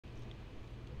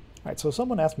All right, so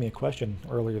someone asked me a question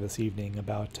earlier this evening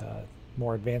about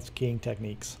more advanced keying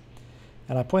techniques,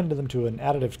 and I pointed them to an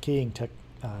additive keying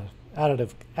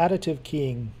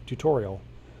tutorial,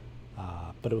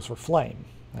 but it was for Flame.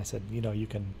 I said, you know, you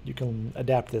can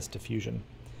adapt this to Fusion,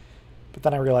 but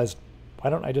then I realized,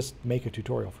 why don't I just make a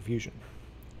tutorial for Fusion?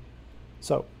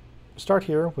 So start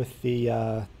here with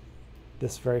the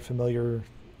this very familiar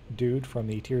dude from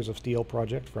the Tears of Steel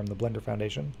project from the Blender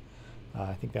Foundation.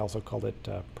 I think they also called it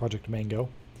Project Mango.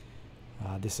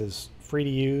 This is free to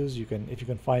use. You can, if you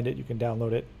can find it, you can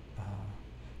download it,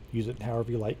 use it however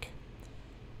you like.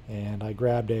 And I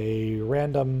grabbed a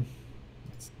random,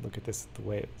 let's look at this the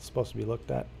way it's supposed to be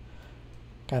looked at,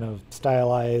 kind of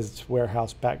stylized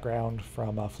warehouse background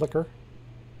from Flikr.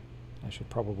 I should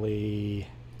probably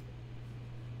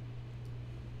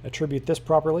attribute this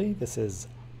properly. This is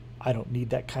 "I Don't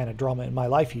Need That Kind of Drama in My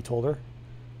Life," he told her,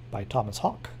 by Thomas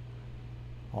Hawk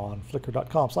on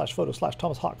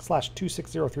flickr.com/photo/thomas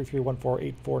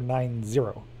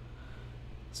hawk/26033148490.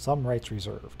 Some rights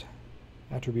reserved.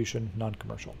 Attribution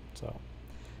non-commercial. So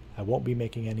I won't be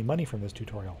making any money from this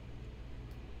tutorial.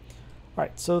 All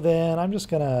right, so then I'm just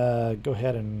gonna go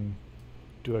ahead and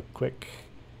do a quick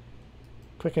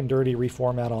and dirty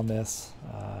reformat on this.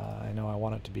 I know I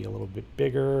want it to be a little bit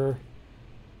bigger.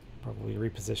 Probably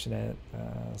reposition it,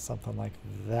 something like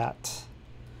that.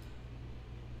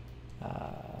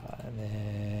 And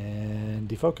then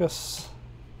defocus.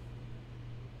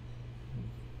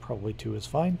 Probably 2 is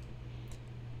fine.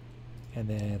 And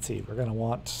then let's see, we're going to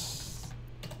want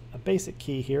a basic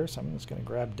key here, so I'm just going to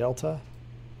grab delta.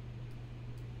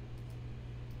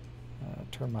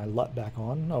 Turn my LUT back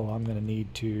on. Oh, I'm going to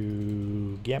need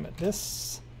to gamut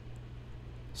this.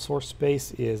 Source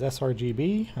space is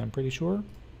sRGB, I'm pretty sure. I'm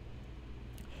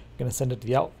going to send it to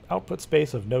the output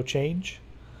space of no change.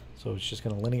 So it's just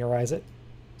going to linearize it.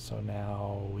 So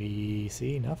now we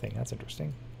see nothing. That's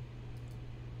interesting.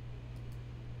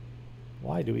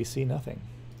 Why do we see nothing?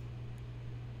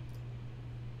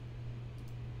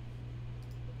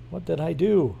 What did I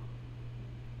do?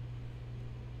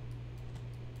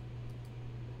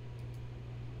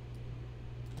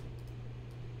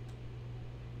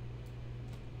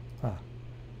 Huh.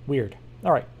 Weird.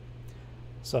 All right.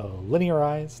 So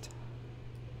linearized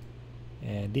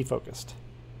and defocused.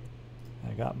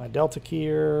 I got my delta key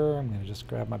here. I'm going to just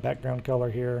grab my background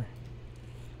color here.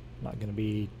 I'm not going to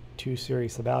be too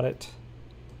serious about it.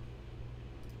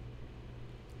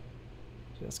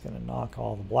 Just going to knock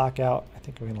all the black out. I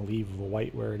think we're going to leave the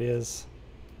white where it is.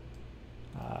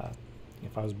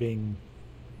 If I was being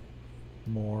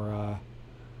more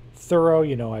thorough,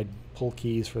 you know, I'd pull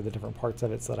keys for the different parts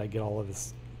of it so that I get all of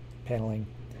this paneling.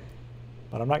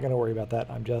 But I'm not going to worry about that.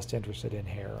 I'm just interested in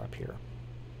hair up here.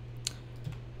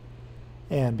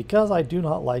 And because I do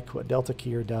not like what delta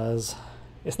keyer does,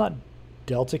 it's not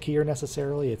delta keyer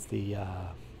necessarily, it's the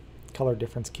color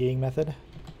difference keying method,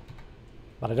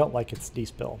 but I don't like its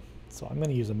despill. So I'm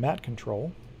going to use a matte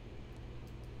control,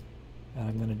 and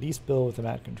I'm going to despill with the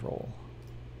matte control.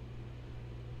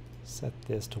 Set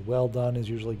this to well done is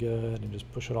usually good, and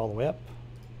just push it all the way up.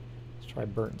 Let's try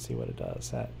burnt and see what it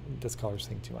does. That discolors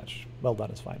thing too much. Well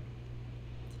done is fine.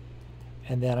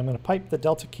 And then I'm going to pipe the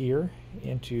delta keyer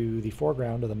into the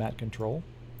foreground of the matte control.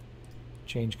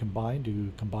 Change combine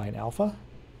to combine alpha.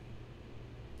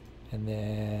 And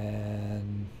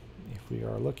then if we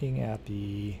are looking at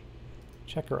the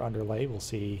checker underlay, we'll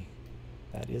see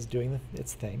that is doing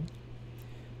its thing.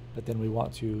 But then we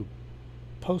want to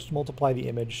post multiply the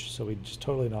image, so we just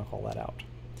totally knock all that out.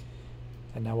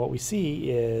 And now what we see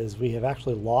is we have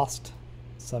actually lost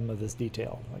some of this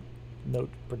detail. Like, note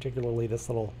particularly this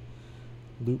little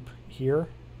loop here.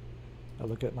 I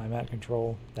look at my matte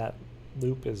control, that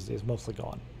loop is mostly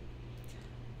gone.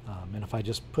 And if I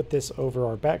just put this over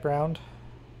our background,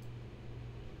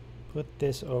 there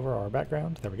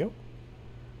we go.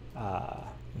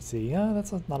 Let's see, yeah,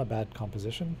 that's not a bad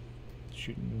composition.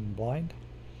 Shooting blind.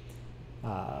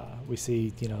 We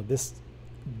see, you know, this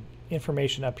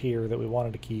information up here that we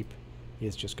wanted to keep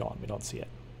is just gone. We don't see it.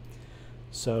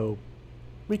 So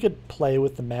we could play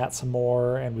with the matte some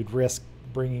more, and we'd risk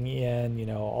bringing in, you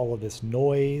know, all of this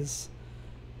noise,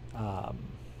 and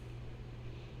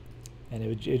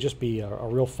it'd just be a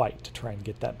real fight to try and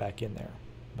get that back in there.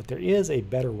 But there is a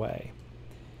better way.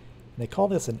 And they call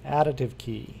this an additive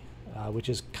key, which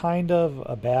is kind of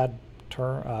a bad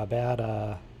term,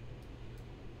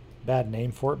 bad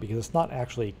name for it, because it's not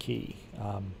actually a key.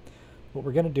 What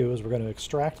we're going to do is we're going to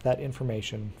extract that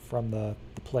information from the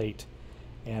plate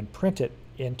and print it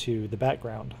into the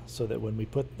background, so that when we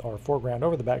put our foreground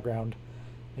over the background,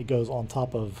 it goes on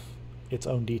top of its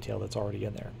own detail that's already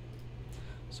in there.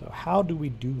 So how do we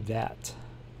do that?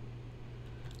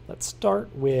 Let's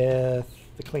start with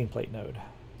the clean plate node.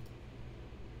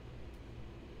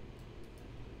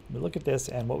 We look at this,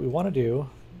 and what we want to do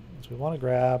is we want to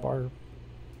grab our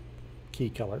key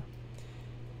color,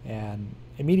 and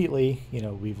immediately, you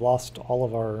know, we've lost all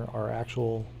of our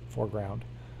actual foreground,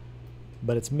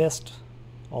 but it's missed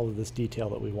all of this detail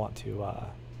that we want to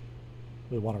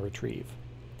retrieve.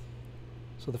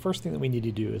 So the first thing that we need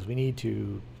to do is we need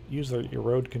to use the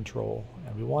erode control,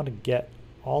 and we want to get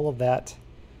all of that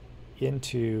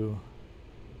into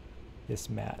this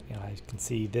mat. You know, I can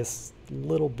see this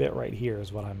little bit right here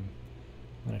is what I'm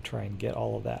going to try and get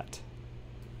all of that.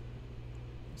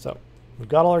 So we've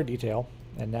got all our detail,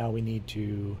 and now we need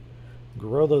to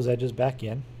grow those edges back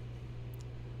in,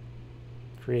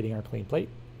 creating our clean plate,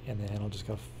 and then I'll just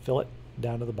go fill it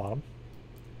down to the bottom.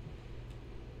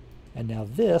 And now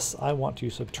this I want to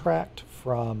subtract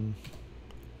from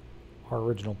our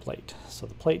original plate. So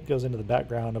the plate goes into the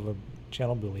background of a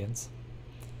channel booleans,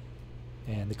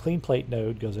 and the clean plate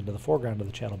node goes into the foreground of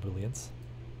the channel booleans.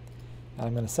 And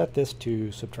I'm going to set this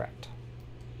to subtract.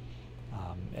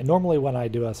 And normally when I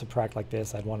do a subtract like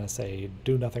this, I'd want to say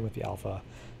do nothing with the alpha,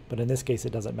 but in this case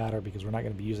it doesn't matter because we're not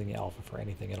going to be using the alpha for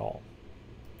anything at all.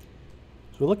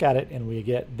 So we look at it and we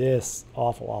get this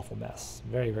awful mess,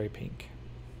 very, very pink.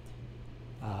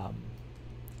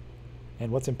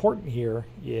 And what's important here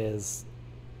is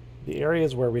the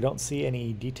areas where we don't see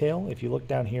any detail. If you look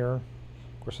down here, of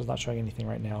course it's not showing anything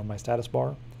right now in my status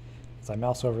bar. As I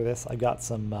mouse over this, I got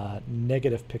some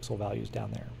negative pixel values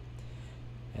down there.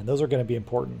 And those are going to be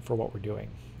important for what we're doing.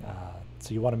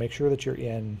 So you want to make sure that you're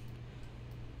in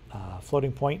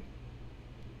floating point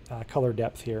color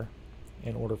depth here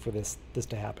in order for this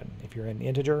to happen. If you're in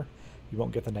integer, you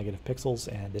won't get the negative pixels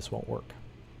and this won't work.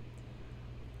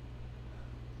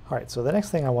 Alright, so the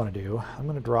next thing I want to do, I'm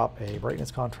going to drop a brightness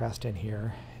contrast in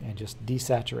here and just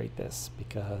desaturate this,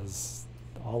 because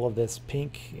all of this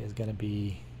pink is going to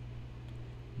be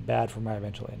bad for my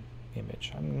eventual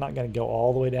image. I'm not going to go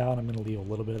all the way down. I'm going to leave a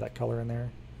little bit of that color in there.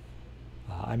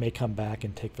 I may come back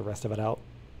and take the rest of it out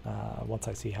once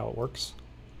I see how it works,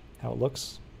 how it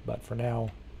looks, but for now,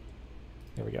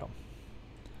 there we go.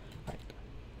 Alright,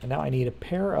 and now I need a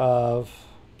pair of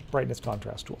brightness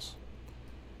contrast tools.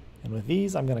 And with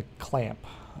these, I'm going to clamp.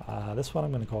 This one I'm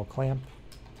going to call clamp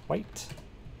white,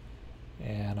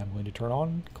 and I'm going to turn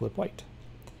on clip white.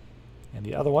 And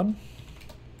the other one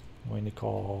I'm going to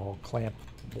call clamp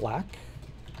black,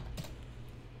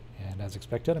 and as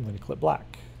expected, I'm going to clip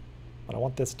black. But I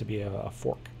want this to be a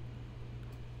fork.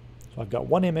 So I've got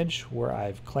one image where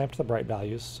I've clamped the bright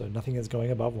values, so nothing is going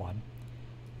above 1.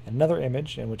 And another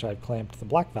image in which I've clamped the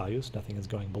black values, nothing is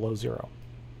going below 0.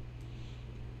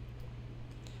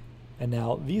 And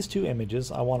now these two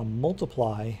images I want to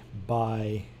multiply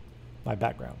by my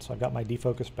background. So I've got my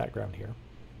defocused background here.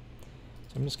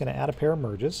 So I'm just going to add a pair of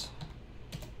merges.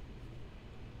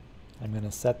 I'm going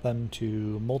to set them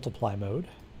to multiply mode.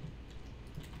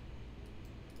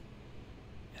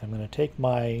 And I'm going to take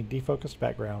my defocused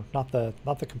background, not the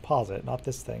composite, not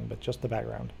this thing, but just the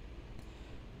background.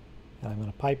 And I'm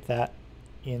going to pipe that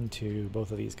into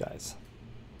both of these guys.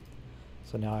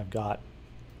 So now I've got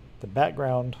the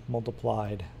background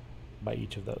multiplied by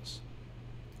each of those.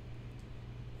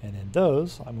 And then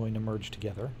those I'm going to merge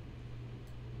together.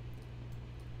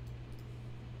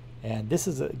 And this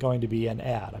is going to be an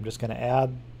add. I'm just going to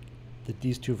add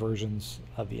these two versions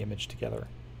of the image together.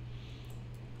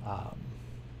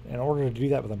 In order to do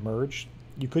that with a merge,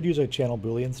 you could use a channel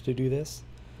booleans to do this,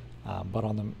 but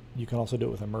you can also do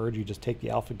it with a merge. You just take the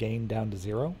alpha gain down to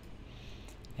 0,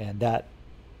 and that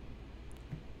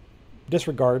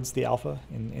disregards the alpha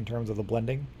in terms of the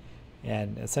blending,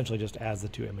 and essentially just adds the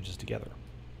two images together.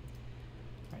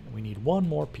 All right, we need one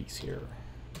more piece here.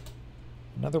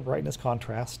 Another brightness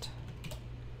contrast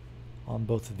on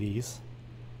both of these.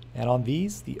 And on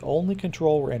these, the only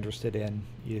control we're interested in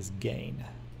is gain.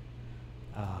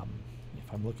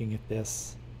 If I'm looking at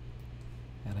this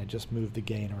and I just move the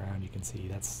gain around, you can see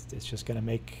it's just going to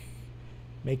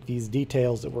make these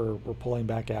details that we're pulling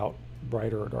back out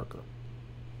brighter or darker.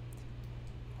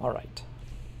 All right.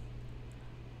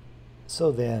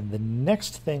 So then the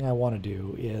next thing I want to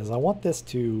do is I want this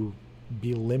to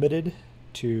be limited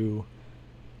to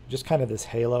just kind of this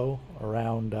halo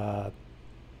around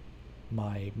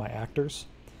my actors.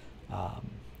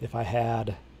 If I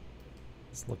had,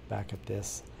 let's look back at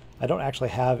this. I don't actually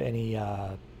have any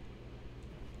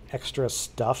extra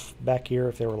stuff back here.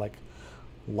 If they were like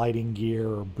lighting gear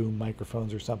or boom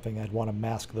microphones or something, I'd want to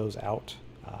mask those out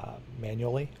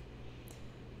manually.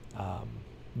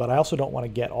 But I also don't want to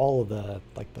get all of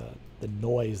the the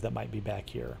noise that might be back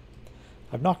here.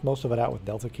 I've knocked most of it out with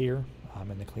Delta Keyer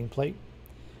in the clean plate,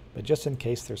 but just in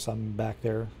case there's some back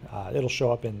there, it'll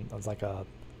show up in as like a,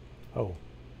 oh,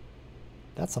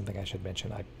 that's something I should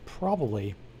mention. I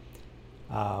probably,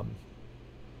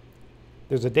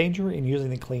 there's a danger in using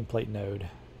the clean plate node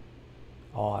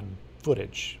on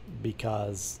footage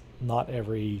because not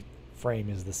every frame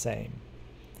is the same.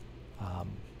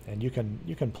 And you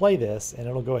can play this and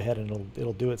it'll go ahead and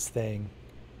it'll do its thing.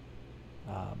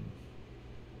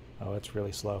 Oh, it's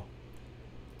really slow.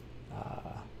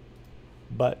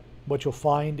 But what you'll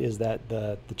find is that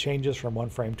the changes from one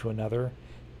frame to another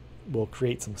will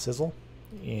create some sizzle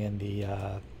in the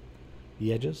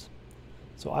edges.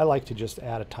 So I like to just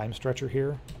add a time stretcher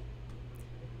here.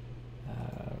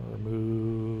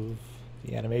 Remove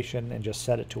the animation and just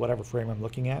set it to whatever frame I'm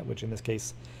looking at, which in this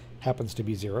case happens to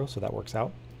be 0, so that works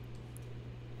out.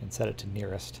 And set it to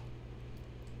nearest.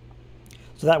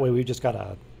 So that way we've just got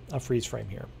a freeze frame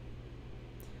here.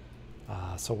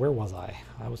 So where was I?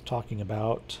 I was talking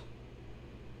about,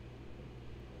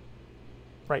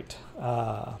 right,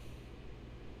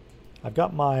 I've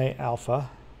got my alpha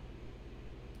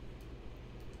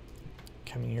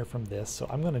coming here from this, so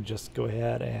I'm going to just go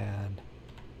ahead and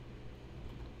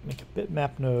make a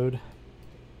bitmap node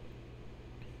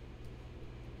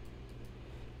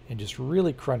and just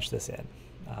really crunch this in.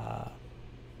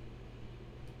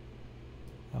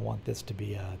 I want this to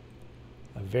be a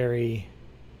very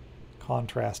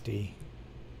contrasty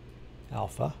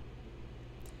alpha,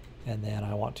 and then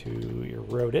I want to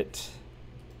erode it.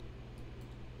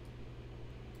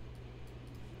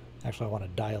 Actually, I want to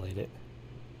dilate it.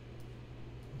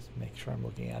 Let's make sure I'm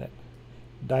looking at it.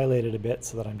 Dilate it a bit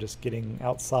so that I'm just getting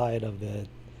outside of the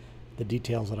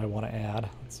details that I want to add.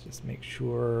 Let's just make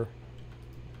sure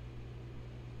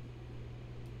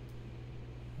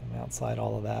I'm outside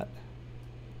all of that.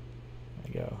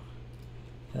 There we go.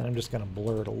 And I'm just going to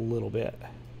blur it a little bit.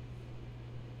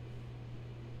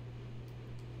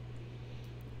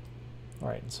 All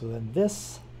right, so then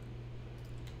this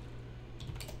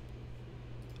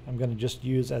I'm going to just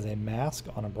use as a mask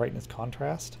on a brightness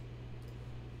contrast.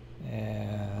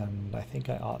 And I think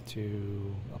I ought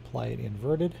to apply it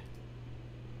inverted.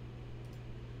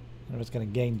 And I'm just going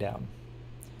to gain down.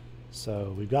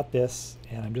 So we've got this,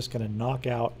 and I'm just going to knock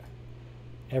out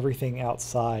everything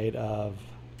outside of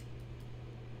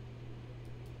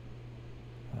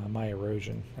my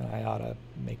erosion. And I ought to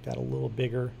make that a little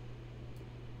bigger.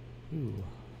 Ooh,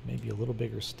 maybe a little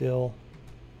bigger still.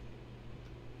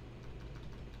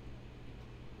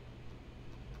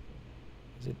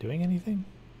 Is it doing anything?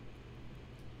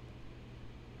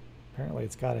 Apparently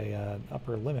it's got a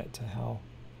upper limit to how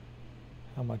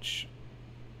much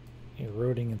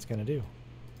eroding it's going to do.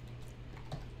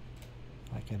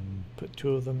 I can put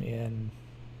 2 of them in,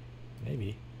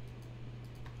 maybe.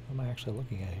 What am I actually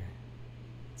looking at here?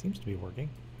 It seems to be working.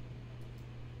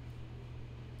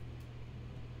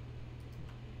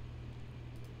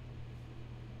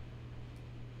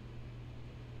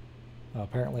 Well,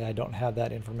 apparently I don't have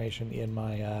that information in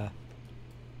my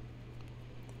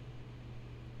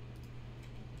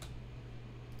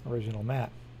original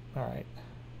mat. All right.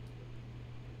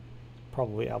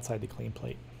 Probably outside the clean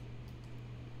plate.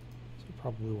 So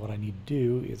probably what I need to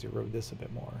do is erode this a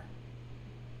bit more.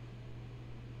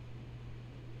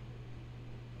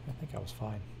 I think I was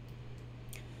fine.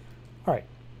 All right,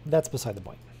 that's beside the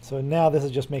point. So now this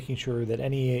is just making sure that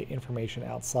any information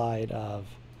outside of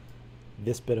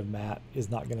this bit of mat is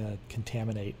not going to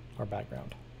contaminate our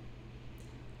background.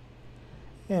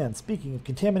 And speaking of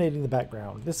contaminating the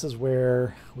background, this is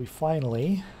where we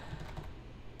finally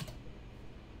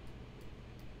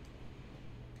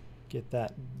get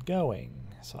that going.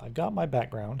 So I've got my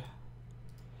background,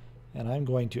 and I'm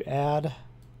going to add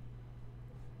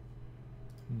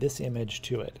this image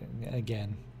to it. And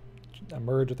again, a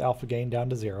merge with alpha gain down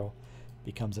to 0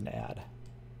 becomes an add.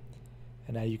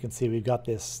 And now you can see we've got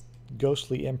this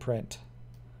ghostly imprint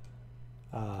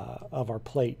of our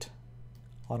plate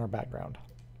on our background.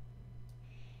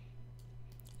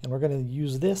 And we're going to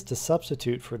use this to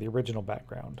substitute for the original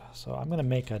background. So I'm going to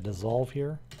make a dissolve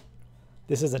here.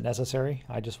 This isn't necessary.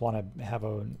 I just want to have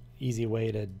an easy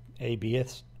way to A-B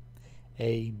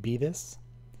this.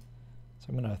 So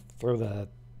I'm going to throw the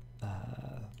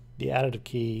additive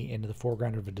key into the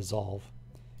foreground of a dissolve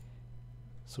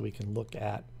so we can look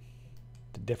at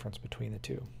the difference between the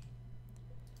two.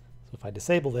 So if I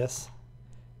disable this,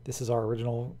 this is our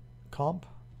original comp,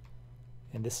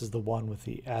 and this is the one with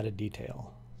the added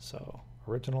detail. So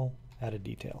original, added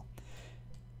detail.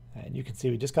 And you can see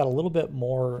we just got a little bit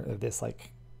more of this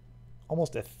like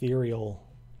almost ethereal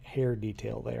hair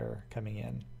detail there coming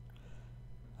in.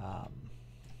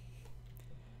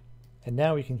 And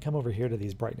now we can come over here to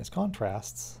these brightness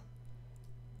contrasts,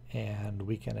 and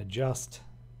we can adjust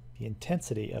the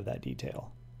intensity of that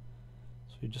detail.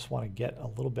 So we just want to get a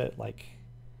little bit like,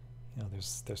 you know,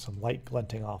 there's some light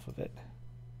glinting off of it.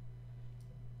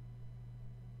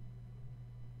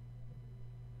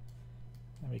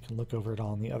 And we can look over it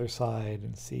on the other side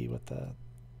and see what the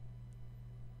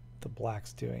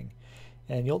black's doing.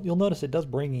 And you'll notice it does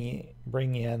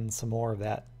bring in some more of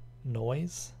that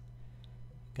noise.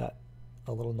 Got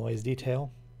a little noise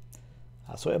detail.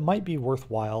 So it might be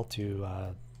worthwhile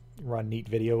to run Neat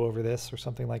Video over this or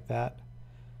something like that.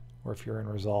 Or if you're in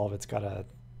Resolve, it's got a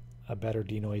better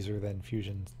denoiser than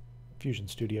Fusion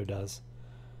Studio does.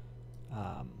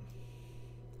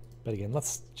 But again,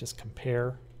 let's just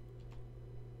compare.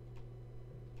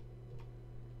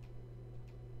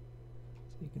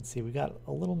 So you can see we got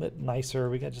a little bit nicer.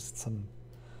 We got just some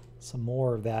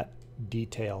more of that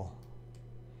detail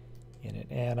in it.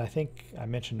 And I think I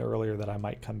mentioned earlier that I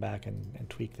might come back and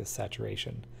tweak this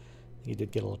saturation. You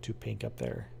did get a little too pink up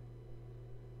there.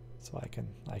 So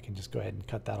I can just go ahead and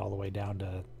cut that all the way down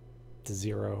to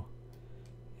 0.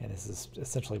 And this is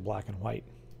essentially black and white.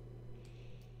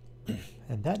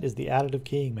 And that is the additive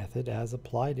keying method as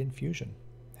applied in Fusion.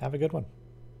 Have a good one.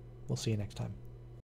 We'll see you next time.